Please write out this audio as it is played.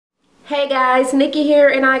Hey guys, Nikki here,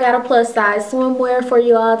 and I got a plus size swimwear for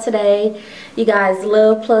you all today. You guys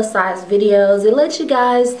love plus size videos. It lets you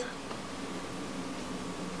guys,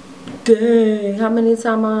 dang, how many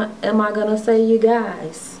times am I gonna say you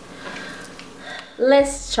guys?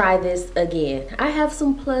 Let's try this again. I have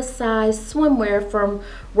some plus size swimwear from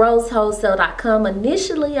rosewholesale.com.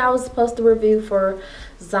 Initially, I was supposed to review for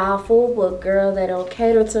Zoffel, but girl, they don't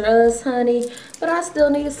cater to us, honey. But I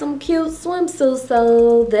still need some cute swimsuits,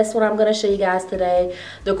 so that's what I'm going to show you guys today.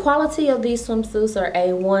 The quality of these swimsuits are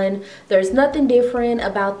A1. There's nothing different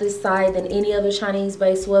about this site than any other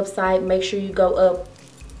Chinese-based website. Make sure you go up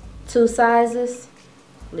 2 sizes.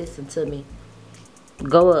 Listen to me.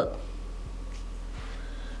 Go up.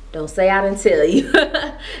 Don't say I didn't tell you.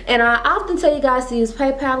 And I often tell you guys to use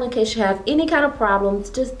PayPal in case you have any kind of problems.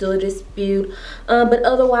 Just do a dispute. But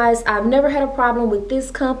otherwise, I've never had a problem with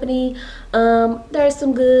this company. There's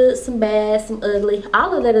some good, some bad, some ugly.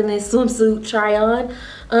 All of that in this swimsuit try on.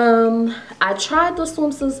 I tried the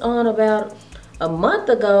swimsuits on about a month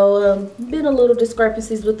ago. Been a little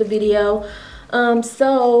discrepancies with the video.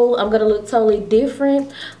 So I'm gonna look totally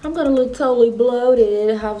different. I'm gonna look totally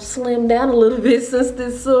bloated. I've slimmed down a little bit since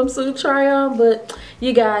this swimsuit try on, but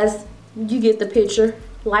you guys, you get the picture.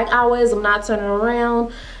 Like always, I'm not turning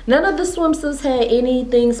around. None of the swimsuits had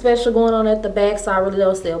anything special going on at the back, so I really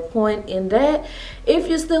don't see a point in that. If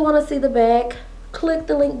you still want to see the back, click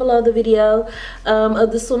the link below the video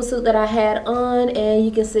of the swimsuit that I had on, and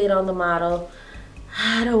you can see it on the model.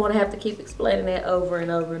 I don't want to have to keep explaining that over and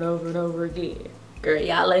over and over and over again. Girl,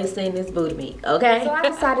 y'all ain't seen this booty meat, okay? So I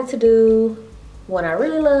decided to do one I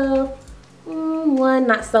really love, one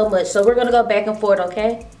not so much. So we're going to go back and forth,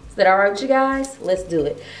 okay? Is that all right with you guys? Let's do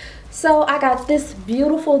it. So I got this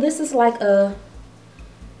beautiful, this is like a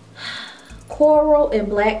coral and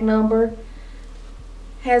black number.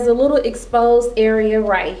 Has a little exposed area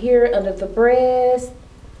right here under the breast,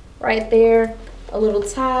 right there. A little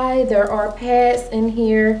tie. There are pads in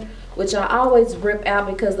here, which I always rip out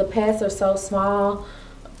because the pads are so small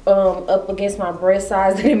up against my breast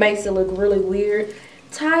size that it makes it look really weird.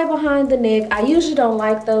 Tie behind the neck. I usually don't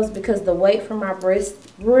like those because the weight from my breast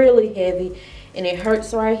is really heavy and it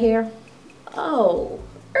hurts right here. Oh,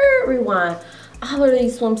 rewind. All of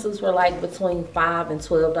these swimsuits were like between $5 and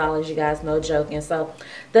 $12, you guys, no joking. So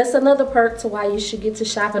that's another perk to why you should get to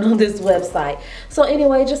shopping on this website. So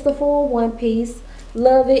anyway, just the full one piece.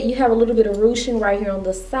 Love it. You have a little bit of ruching right here on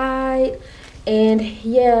the side. And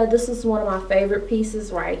yeah, this is one of my favorite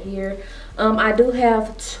pieces right here. I do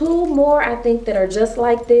have 2 more, I think, that are just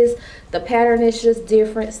like this. The pattern is just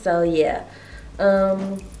different. So yeah.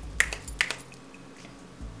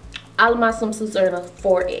 All of my swimsuits are in a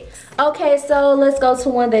 4X. Okay, so let's go to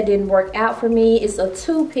one that didn't work out for me. It's a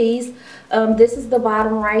 2-piece. This is the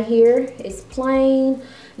bottom right here. It's plain.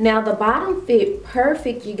 Now the bottom fit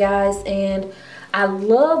perfect, you guys, and I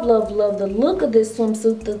love, love, love the look of this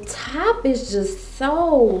swimsuit. The top is just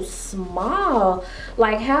so small.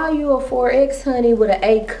 Like, how are you a 4X, honey, with an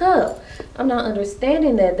A cup? I'm not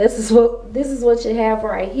understanding that. This is what you have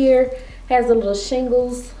right here. Has a little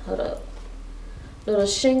shingles. Hold up. Little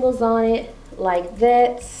shingles on it like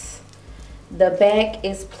that. The back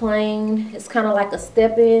is plain. It's kind of like a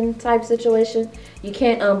step-in type situation. You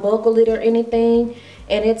can't unbuckle it or anything,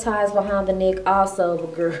 and it ties behind the neck also.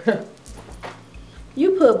 But girl,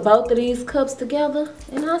 you put both of these cups together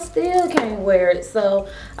and I still can't wear it. So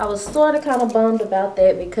I was sort of kind of bummed about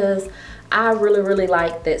that because I really, really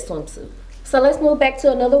like that swimsuit. So let's move back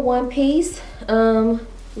to another one piece.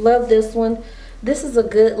 Love this one. This is a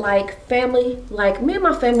good, like, family, like, me and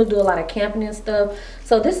my family do a lot of camping and stuff.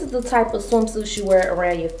 So this is the type of swimsuits you wear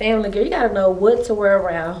around your family. Girl, you gotta know what to wear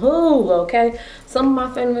around who, okay? Some of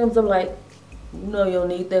my family members are like, no, you don't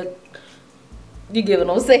need that. You get what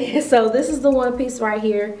I'm saying? So this is the one piece right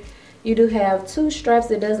here. You do have 2 straps.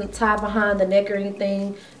 It doesn't tie behind the neck or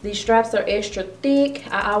anything. These straps are extra thick.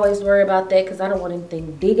 I always worry about that because I don't want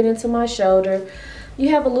anything digging into my shoulder. You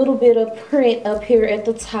have a little bit of print up here at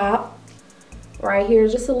the top. Right here,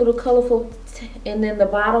 just a little colorful, and then the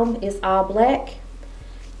bottom is all black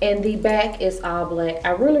and the back is all black. I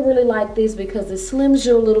really, really like this because it slims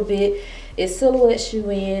you a little bit, it silhouettes you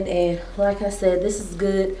in, and like I said, this is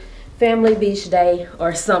good family beach day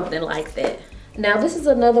or something like that. Now this is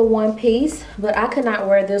another one piece, but I could not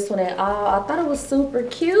wear this one at all. I thought it was super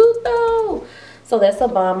cute though, so that's a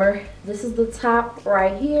bummer. This is the top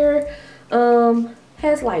right here.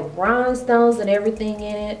 Has like rhinestones and everything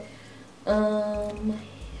in it.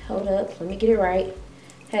 Hold up, let me get it right.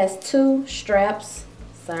 Has 2 straps.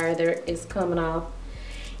 Sorry, there is coming off.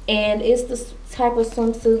 And it's the type of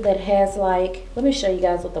swimsuit that has like, let me show you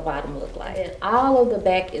guys what the bottom look like. And all of the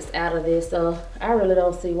back is out of this, so I really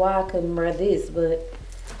don't see why I couldn't wear this, but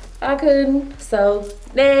I couldn't. So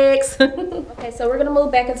next. Okay, so we're gonna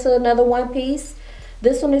move back into another one piece.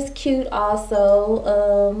 This one is cute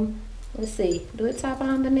also. Let's see, do it tie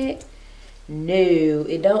behind the neck? No,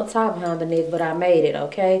 it don't tie behind the neck, but I made it,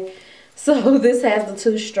 okay? So this has the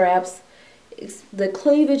 2 straps. The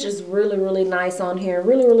cleavage is really, really nice on here.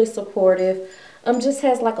 Really, really supportive. Just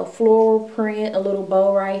has like a floral print, a little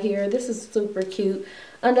bow right here. This is super cute.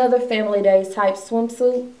 Another family days type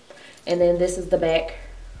swimsuit. And then this is the back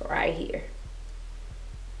right here.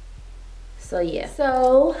 So yeah.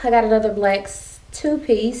 So I got another black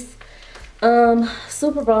 2-piece.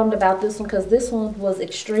 Super bummed about this one because this one was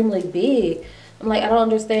extremely big. I'm like, I don't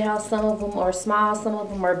understand how some of them are small, some of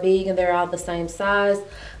them are big, and they're all the same size.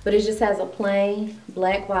 But it just has a plain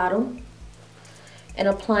black bottom and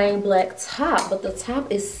a plain black top. But the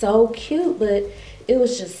top is so cute, but it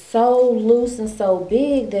was just so loose and so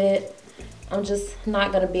big that I'm just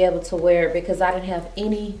not going to be able to wear it because I didn't have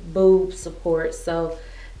any boob support. So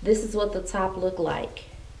this is what the top looked like.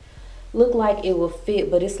 Looked like it would fit,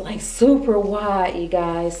 but it's like super wide, you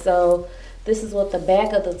guys. So this is what the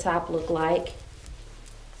back of the top looked like.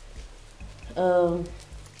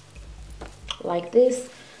 Like this,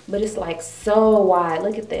 but it's like so wide.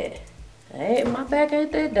 Look at that. Hey, my back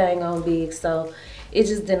ain't that dang on big, so it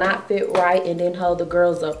just did not fit right and didn't hold the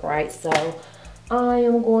girls up right. So I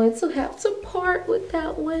am going to have to part with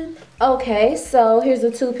that one. Okay, so here's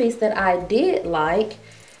a 2-piece that I did like.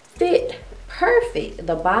 Fit perfect.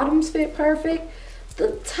 The bottoms fit perfect.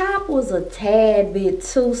 The top was a tad bit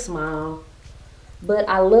too small, but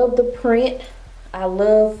I love the print. I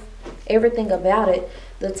love everything about it.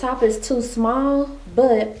 The top is too small,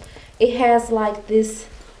 but it has like this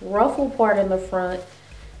ruffle part in the front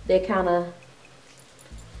that kind of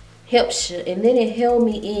helps you, and then it held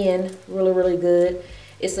me in really, really good.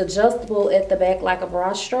 It's adjustable at the back like a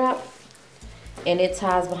bra strap, and it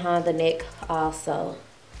ties behind the neck also.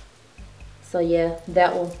 So yeah,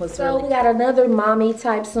 that one was really good. We got another mommy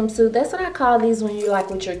type swimsuit. That's what I call these when you're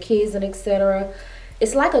like with your kids and etc.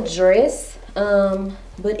 It's like a dress,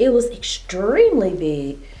 but it was extremely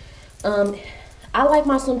big. I like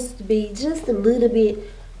my swimsuits to be just a little bit,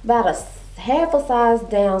 about half a size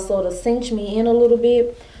down, so to cinch me in a little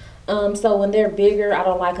bit. So when they're bigger, I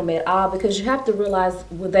don't like them at all because you have to realize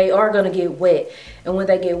they are going to get wet. And when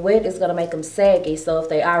they get wet, it's going to make them saggy. So if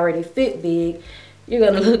they already fit big, you're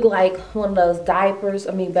going to look like one of those diapers.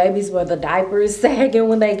 I mean, babies where the diaper is sagging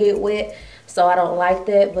when they get wet. So I don't like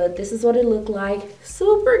that, but this is what it looked like.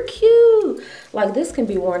 Super cute. Like this can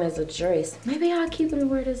be worn as a dress. Maybe I'll keep it and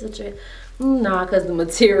wear it as a dress. Nah, because the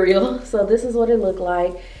material. So this is what it looked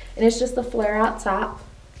like. And it's just a flare out top.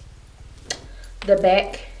 The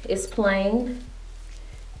back is plain.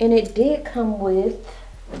 And it did come with,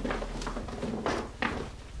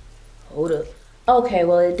 hold up. Okay,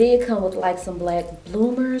 well it did come with like some black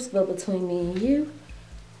bloomers, but between me and you,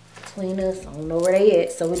 between us, I don't know where they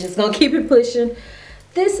at, so we're just gonna keep it pushing.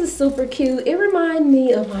 This is super cute. It reminded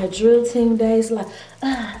me of my drill team days, like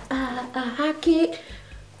high kick.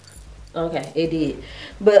 Okay, it did.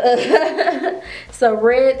 But so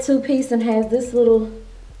red 2-piece and has this little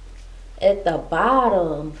at the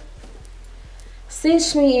bottom.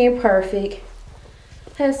 Cinched me in perfect.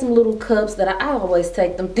 Has some little cups that I always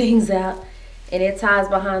take them things out, and it ties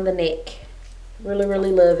behind the neck. Really,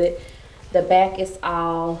 really love it. The back is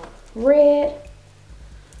all red.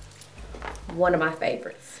 One of my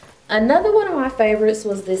favorites. Another one of my favorites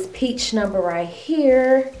was this peach number right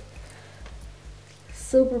here.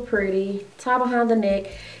 Super pretty. Tie behind the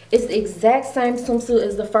neck. It's the exact same swimsuit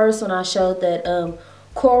as the first one I showed, that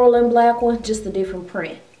coral and black one, just a different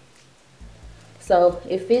print. So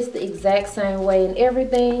it fits the exact same way and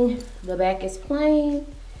everything. The back is plain.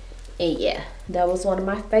 And yeah, that was one of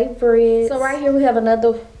my favorites. So right here we have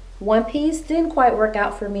another 1-piece. Didn't quite work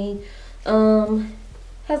out for me.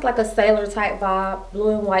 Has like a sailor type vibe, blue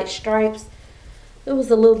and white stripes. It was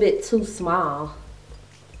a little bit too small.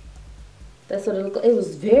 That's what it looked like. It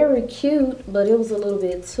was very cute, but it was a little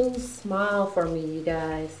bit too small for me, you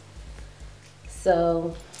guys.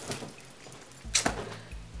 So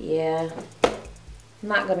yeah,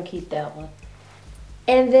 not gonna keep that one.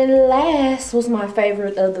 And then last was my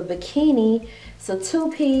favorite of the bikini. It's a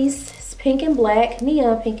 2-piece. It's pink and black,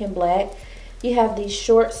 neon pink and black. You have these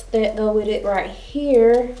shorts that go with it right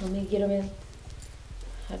here. Let me get them in.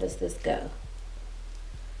 How does this go?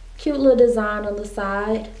 Cute little design on the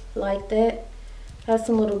side like that. Has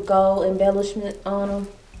some little gold embellishment on them,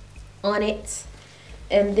 on it.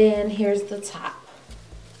 And then here's the top.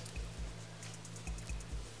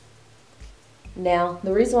 Now,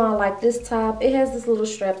 the reason why I like this top, it has this little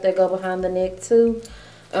strap that go behind the neck too,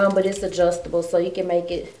 but it's adjustable, so you can make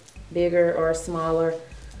it bigger or smaller.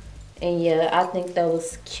 And yeah, I think that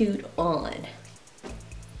was cute on.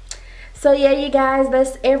 So yeah, you guys,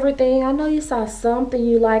 that's everything. I know you saw something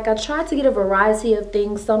you like. I tried to get a variety of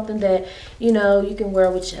things, something that, you know, you can wear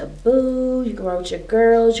with your boo, you can wear with your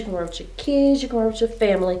girls, you can wear with your kids, you can wear with your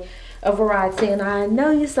family, a variety. And I know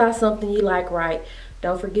you saw something you like, right?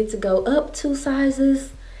 Don't forget to go up 2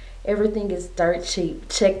 sizes. Everything is dirt cheap.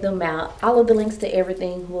 Check them out. All of the links to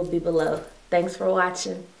everything will be below. Thanks for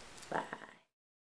watching.